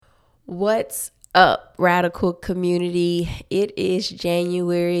What's up, Radical Community? It is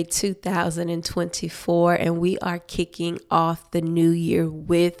January 2024, and we are kicking off the new year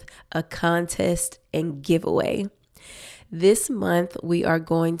with a contest and giveaway. This month, we are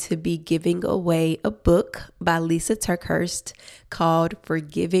going to be giving away a book by Lysa TerKeurst called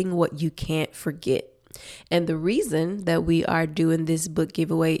Forgiving What You Can't Forget. And the reason that we are doing this book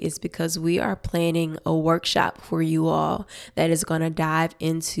giveaway is because we are planning a workshop for you all that is going to dive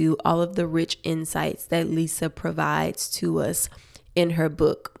into all of the rich insights that Lysa provides to us in her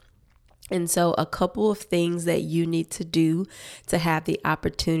book. And so a couple of things that you need to do to have the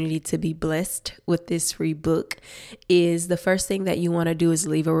opportunity to be blessed with this free book is the first thing that you want to do is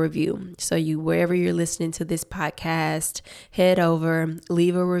leave a review. So wherever you're listening to this podcast, head over,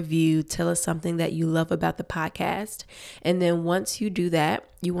 leave a review, tell us something that you love about the podcast. And then once you do that,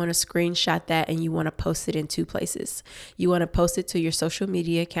 you want to screenshot that and you want to post it in two places. You want to post it to your social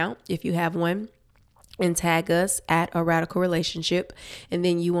media account if you have one, and tag us at A Radical Relationship. And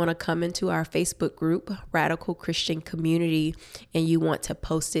then you want to come into our Facebook group, Radical Christian Community, and you want to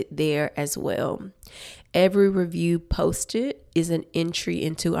post it there as well. Every review posted is an entry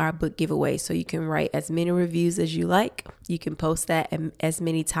into our book giveaway. So you can write as many reviews as you like. You can post that as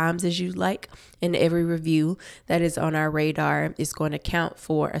many times as you like. And every review that is on our radar is going to count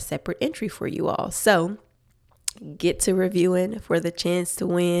for a separate entry for you all. So get to reviewing for the chance to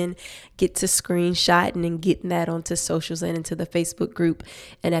win, get to screenshotting and getting that onto socials and into the Facebook group.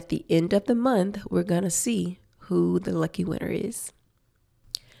 And at the end of the month, we're going to see who the lucky winner is.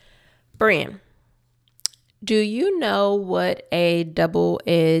 Bran, do you know what a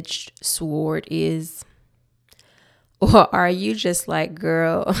double-edged sword is? Or are you just like,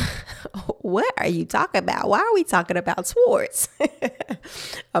 girl, what are you talking about? Why are we talking about swords?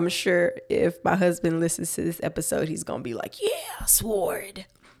 I'm sure if my husband listens to this episode, he's going to be like, yeah, sword.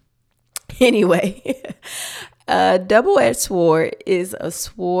 Anyway, a double-edged sword is a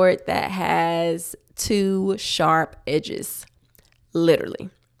sword that has two sharp edges, literally.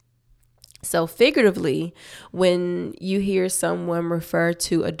 So figuratively, when you hear someone refer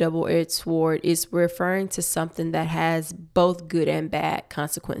to a double-edged sword, it's referring to something that has both good and bad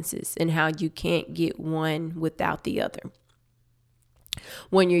consequences and how you can't get one without the other.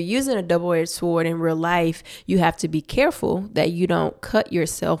 When you're using a double-edged sword in real life, you have to be careful that you don't cut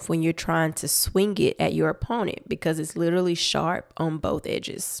yourself when you're trying to swing it at your opponent because it's literally sharp on both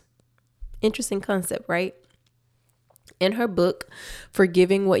edges. Interesting concept, right? In her book,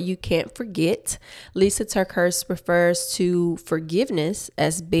 Forgiving What You Can't Forget, Lysa TerKeurst refers to forgiveness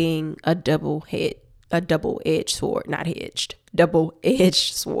as being a double-edged sword, not hedged,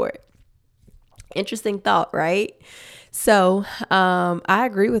 double-edged sword. Interesting thought, right? So I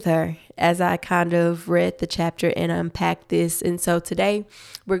agree with her as I kind of read the chapter and unpacked this. And so today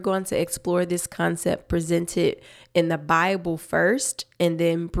we're going to explore this concept presented in the Bible first, and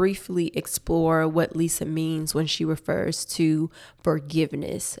then briefly explore what Lysa means when she refers to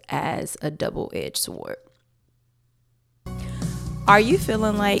forgiveness as a double-edged sword. Are you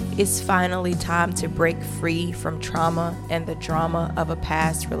feeling like it's finally time to break free from trauma and the drama of a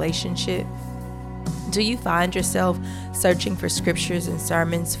past relationship? Do you find yourself searching for scriptures and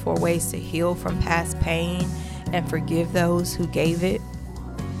sermons for ways to heal from past pain and forgive those who gave it?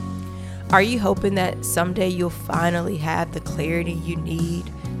 Are you hoping that someday you'll finally have the clarity you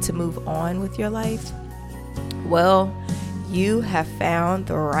need to move on with your life? Well, you have found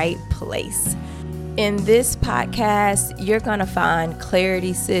the right place. In this podcast, you're going to find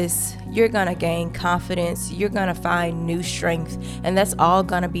clarity, sis. You're going to gain confidence. You're going to find new strength. And that's all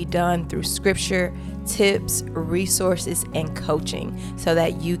going to be done through scripture, tips, resources, and coaching so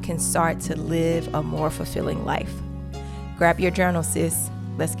that you can start to live a more fulfilling life. Grab your journal, sis.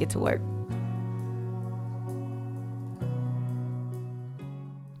 Let's get to work.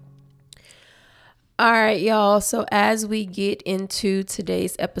 All right, y'all. So as we get into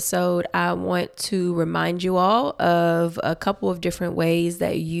today's episode, I want to remind you all of a couple of different ways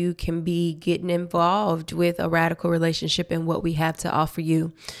that you can be getting involved with a radical relationship and what we have to offer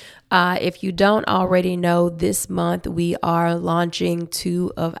you. If you don't already know, this month we are launching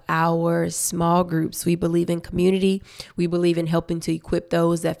 2 of our small groups. We believe in community. We believe in helping to equip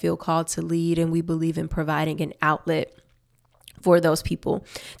those that feel called to lead, and we believe in providing an outlet for those people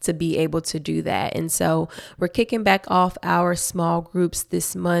to be able to do that. And so we're kicking back off our small groups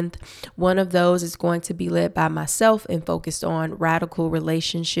this month. One of those is going to be led by myself and focused on radical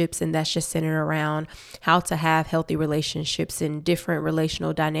relationships. And that's just centered around how to have healthy relationships and different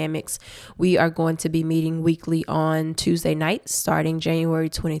relational dynamics. We are going to be meeting weekly on Tuesday nights starting January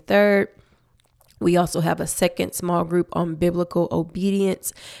 23rd. We also have a second small group on biblical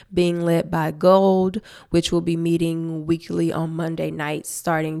obedience being led by Gold, which will be meeting weekly on Monday nights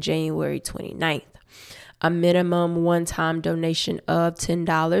starting January 29th. A minimum one-time donation of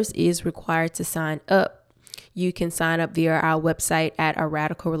 $10 is required to sign up. You can sign up via our website at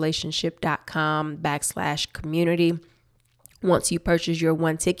aradicalrelationship.com/community. Once you purchase your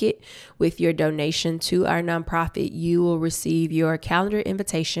one ticket with your donation to our nonprofit, you will receive your calendar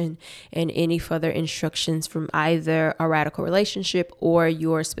invitation and any further instructions from either a Radical Relationship or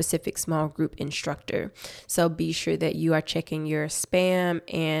your specific small group instructor. So be sure that you are checking your spam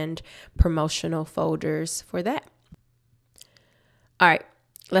and promotional folders for that. All right,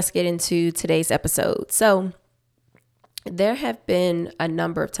 let's get into today's episode. So there have been a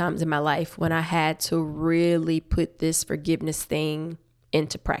number of times in my life when I had to really put this forgiveness thing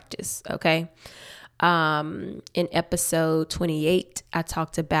into practice. Okay. In episode 28, I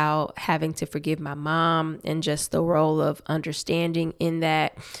talked about having to forgive my mom and just the role of understanding in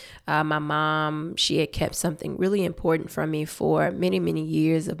that. My mom, she had kept something really important from me for many, many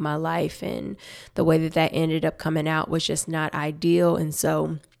years of my life. And the way that ended up coming out was just not ideal. And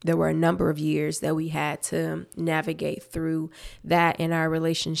so there were a number of years that we had to navigate through that in our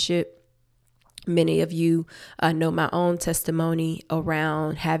relationship. Many of you know my own testimony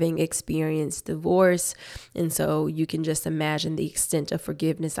around having experienced divorce. And so you can just imagine the extent of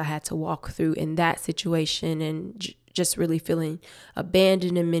forgiveness I had to walk through in that situation, and just really feeling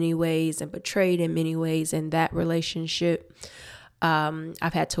abandoned in many ways and betrayed in many ways in that relationship.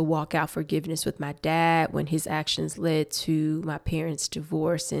 I've had to walk out forgiveness with my dad when his actions led to my parents'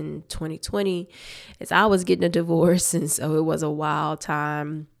 divorce in 2020 as I was getting a divorce. And so it was a wild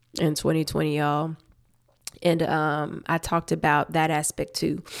time in 2020, y'all. And I talked about that aspect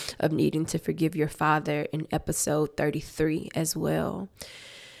too of needing to forgive your father in episode 33 as well.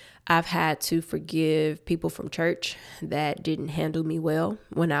 I've had to forgive people from church that didn't handle me well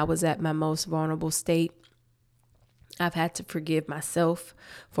when I was at my most vulnerable state. I've had to forgive myself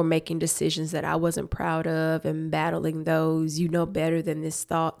for making decisions that I wasn't proud of and battling those, better than this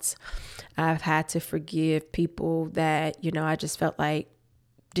thoughts. I've had to forgive people that, I just felt like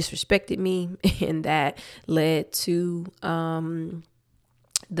disrespected me, and that led to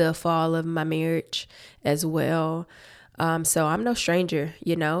the fall of my marriage as well. So I'm no stranger,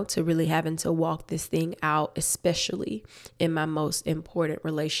 to really having to walk this thing out, especially in my most important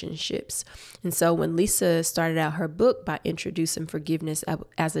relationships. And so when Lisa started out her book by introducing forgiveness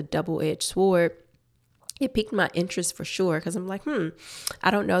as a double-edged sword, it piqued my interest for sure, because I'm like,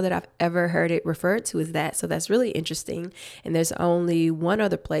 I don't know that I've ever heard it referred to as that. So that's really interesting. And there's only one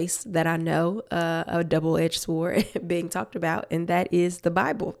other place that I know a double-edged sword being talked about, and that is the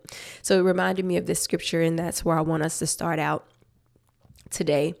Bible. So it reminded me of this scripture, and that's where I want us to start out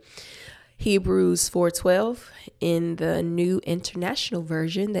today. Hebrews 4:12 in the New International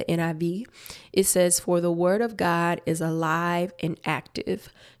Version, the NIV, it says, "For the word of God is alive and active,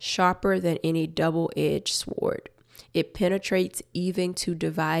 sharper than any double-edged sword. It penetrates even to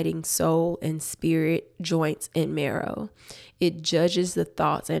dividing soul and spirit, joints and marrow. It judges the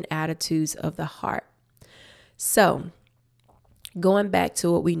thoughts and attitudes of the heart." So, going back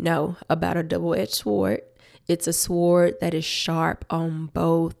to what we know about a double-edged sword, it's a sword that is sharp on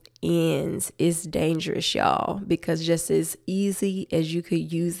both ends. Is dangerous, y'all, because just as easy as you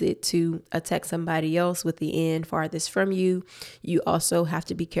could use it to attack somebody else with the end farthest from you, you also have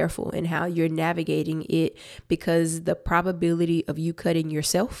to be careful in how you're navigating it, because the probability of you cutting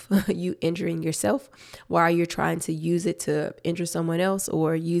yourself, you injuring yourself while you're trying to use it to injure someone else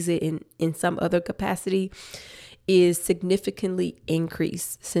or use it in some other capacity is significantly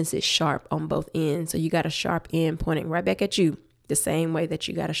increased since it's sharp on both ends. So you got a sharp end pointing right back at you, the same way that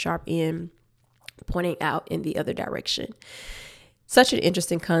you got a sharp end pointing out in the other direction. Such an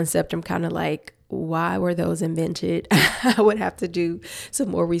interesting concept. I'm kind of like, why were those invented? I would have to do some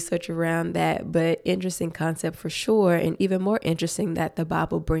more research around that, but interesting concept for sure. And even more interesting that the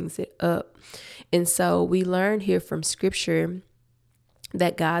Bible brings it up. And so we learn here from scripture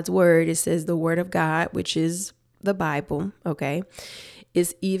that God's word, it says the word of God, which is the Bible, okay,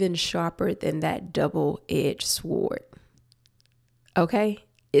 is even sharper than that double-edged sword. Okay,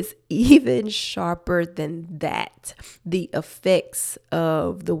 it's even sharper than that. The effects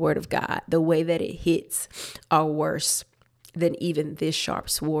of the word of God, the way that it hits, are worse than even this sharp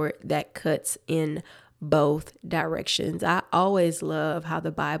sword that cuts in both directions. I always love how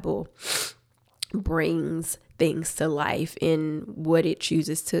the Bible brings things to life in what it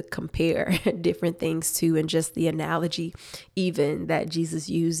chooses to compare different things to, and just the analogy even that Jesus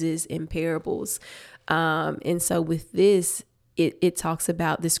uses in parables. And so with this, it talks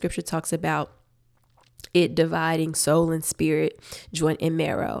about, the scripture talks about it dividing soul and spirit, joint and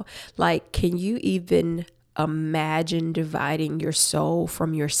marrow. Like, can you even imagine dividing your soul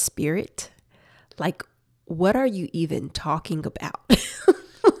from your spirit? Like, what are you even talking about?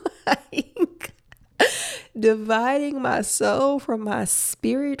 Like, dividing my soul from my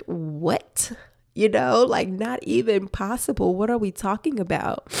spirit? What? Like, not even possible. What are we talking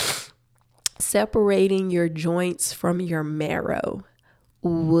about? Separating your joints from your marrow.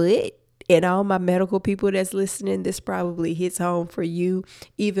 What? And all my medical people that's listening, this probably hits home for you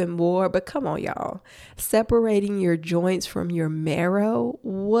even more. But come on, y'all. Separating your joints from your marrow?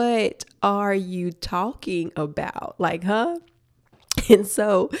 What are you talking about? Like, huh? And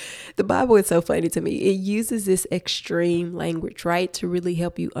so the Bible is so funny to me. It uses this extreme language, right, to really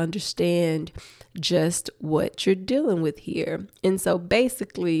help you understand just what you're dealing with here. And so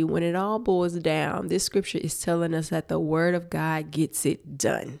basically, when it all boils down, this scripture is telling us that the word of God gets it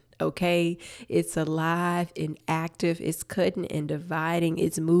done. Okay, it's alive and active. It's cutting and dividing.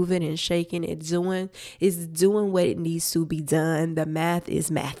 It's moving and shaking. It's doing what it needs to be done. The math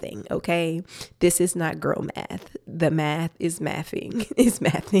is mathing. Okay, this is not girl math. The math is mathing. It's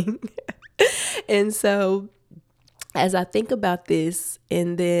mathing. And so, as I think about this,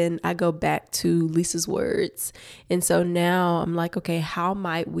 and then I go back to Lisa's words, and so now I'm like, okay, how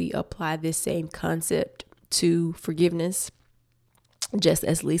might we apply this same concept to forgiveness? Just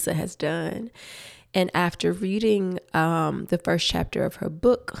as Lisa has done. And after reading the first chapter of her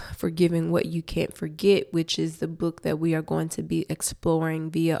book, Forgiving What You Can't Forget, which is the book that we are going to be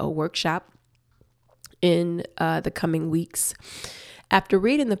exploring via a workshop in the coming weeks. After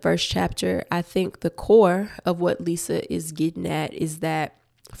reading the first chapter, I think the core of what Lisa is getting at is that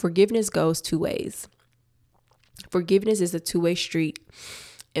forgiveness goes two ways. Forgiveness is a two-way street,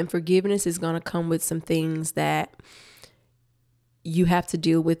 and forgiveness is going to come with some things that you have to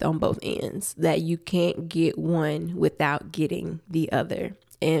deal with on both ends, that you can't get one without getting the other.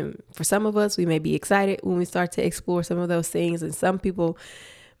 And for some of us, we may be excited when we start to explore some of those things. And some people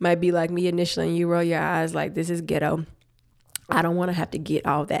might be like me initially, and you roll your eyes like, this is ghetto. I don't want to have to get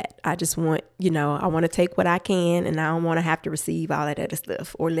all that. I just want, I want to take what I can, and I don't want to have to receive all that other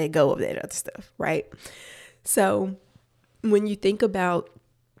stuff or let go of that other stuff, right? So when you think about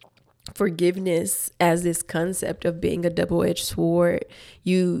forgiveness as this concept of being a double-edged sword,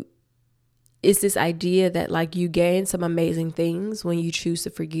 it's this idea that like you gain some amazing things when you choose to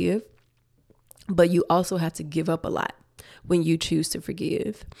forgive, but you also have to give up a lot when you choose to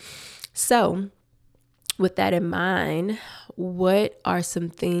forgive. So with that in mind, what are some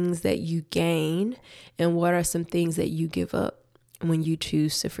things that you gain and what are some things that you give up when you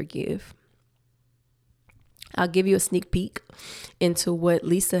choose to forgive? I'll give you a sneak peek into what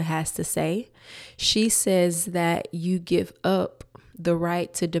Lisa has to say. She says that you give up the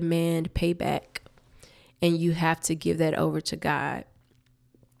right to demand payback, and you have to give that over to God.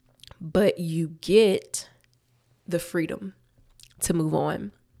 But you get the freedom to move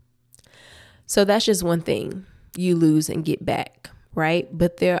on. So that's just one thing you lose and get back, right?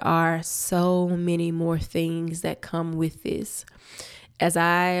 But there are so many more things that come with this. As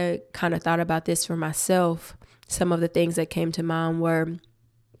I kind of thought about this for myself, some of the things that came to mind were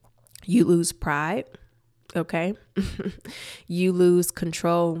you lose pride, okay? You lose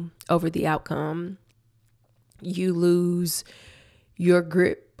control over the outcome. You lose your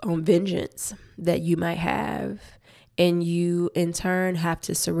grip on vengeance that you might have. And you, in turn, have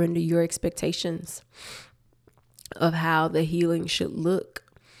to surrender your expectations of how the healing should look.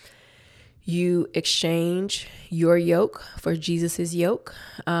 You exchange your yoke for Jesus's yoke.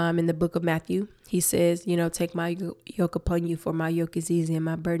 In the book of Matthew, he says, take my yoke upon you, for my yoke is easy and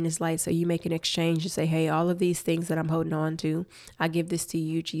my burden is light. So you make an exchange and say, hey, all of these things that I'm holding on to, I give this to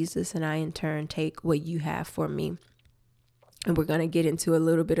you, Jesus, and I in turn take what you have for me. And we're going to get into a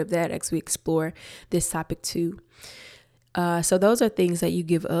little bit of that as we explore this topic too. So those are things that you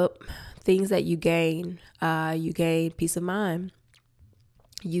give up, things that you gain. You gain peace of mind.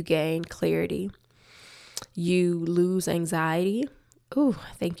 You gain clarity. You lose anxiety. Ooh,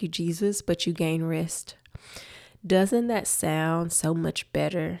 thank you, Jesus. But you gain rest. Doesn't that sound so much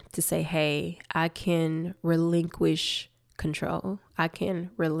better to say, hey, I can relinquish control. I can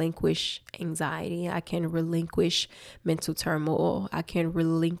relinquish anxiety. I can relinquish mental turmoil. I can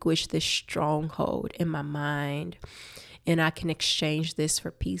relinquish this stronghold in my mind. And I can exchange this for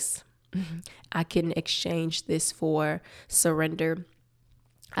peace. I can exchange this for surrender.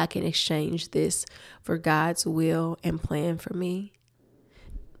 I can exchange this for God's will and plan for me.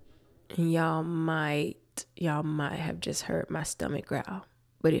 And y'all might have just heard my stomach growl.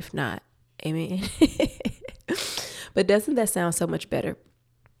 But if not, amen. But doesn't that sound so much better?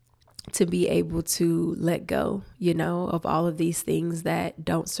 to be able to let go, of all of these things that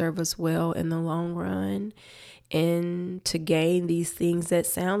don't serve us well in the long run, and to gain these things that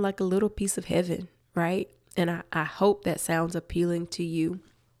sound like a little piece of heaven, right? And I hope that sounds appealing to you,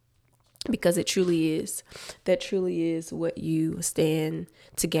 because it truly is. That truly is what you stand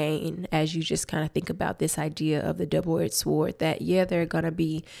to gain as you just kind of think about this idea of the double-edged sword, that there are going to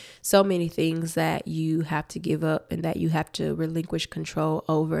be so many things that you have to give up and that you have to relinquish control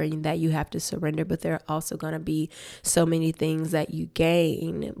over and that you have to surrender, but there are also going to be so many things that you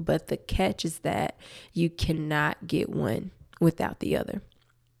gain. But the catch is that you cannot get one without the other.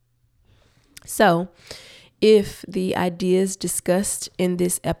 So if the ideas discussed in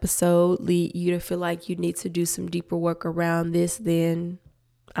this episode lead you to feel like you need to do some deeper work around this, then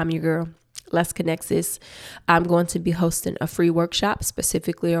I'm your girl. Let's connect, sis. I'm going to be hosting a free workshop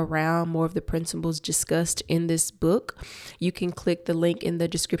specifically around more of the principles discussed in this book. You can click the link in the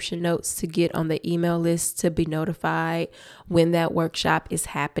description notes to get on the email list to be notified when that workshop is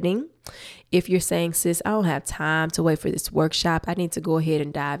happening. If you're saying, sis, I don't have time to wait for this workshop, I need to go ahead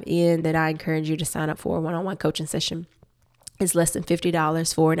and dive in, then I encourage you to sign up for a one-on-one coaching session. It's less than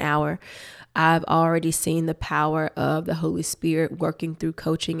 $50 for an hour. I've already seen the power of the Holy Spirit working through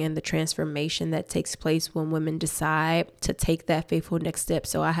coaching and the transformation that takes place when women decide to take that faithful next step.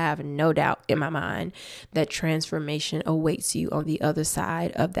 So I have no doubt in my mind that transformation awaits you on the other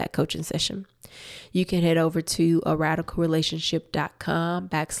side of that coaching session. You can head over to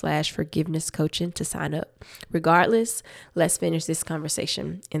aradicalrelationship.com/forgiveness coaching to sign up. Regardless, let's finish this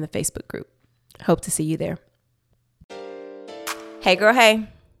conversation in the Facebook group. Hope to see you there. Hey girl, hey.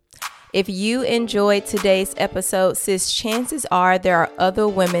 If you enjoyed today's episode, sis, chances are there are other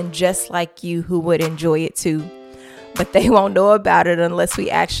women just like you who would enjoy it too. But they won't know about it unless we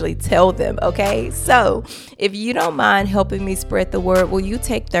actually tell them, okay? So if you don't mind helping me spread the word, will you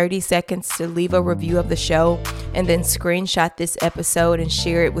take 30 seconds to leave a review of the show and then screenshot this episode and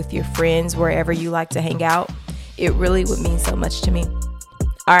share it with your friends wherever you like to hang out? It really would mean so much to me.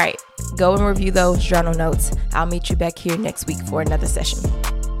 All right, go and review those journal notes. I'll meet you back here next week for another session.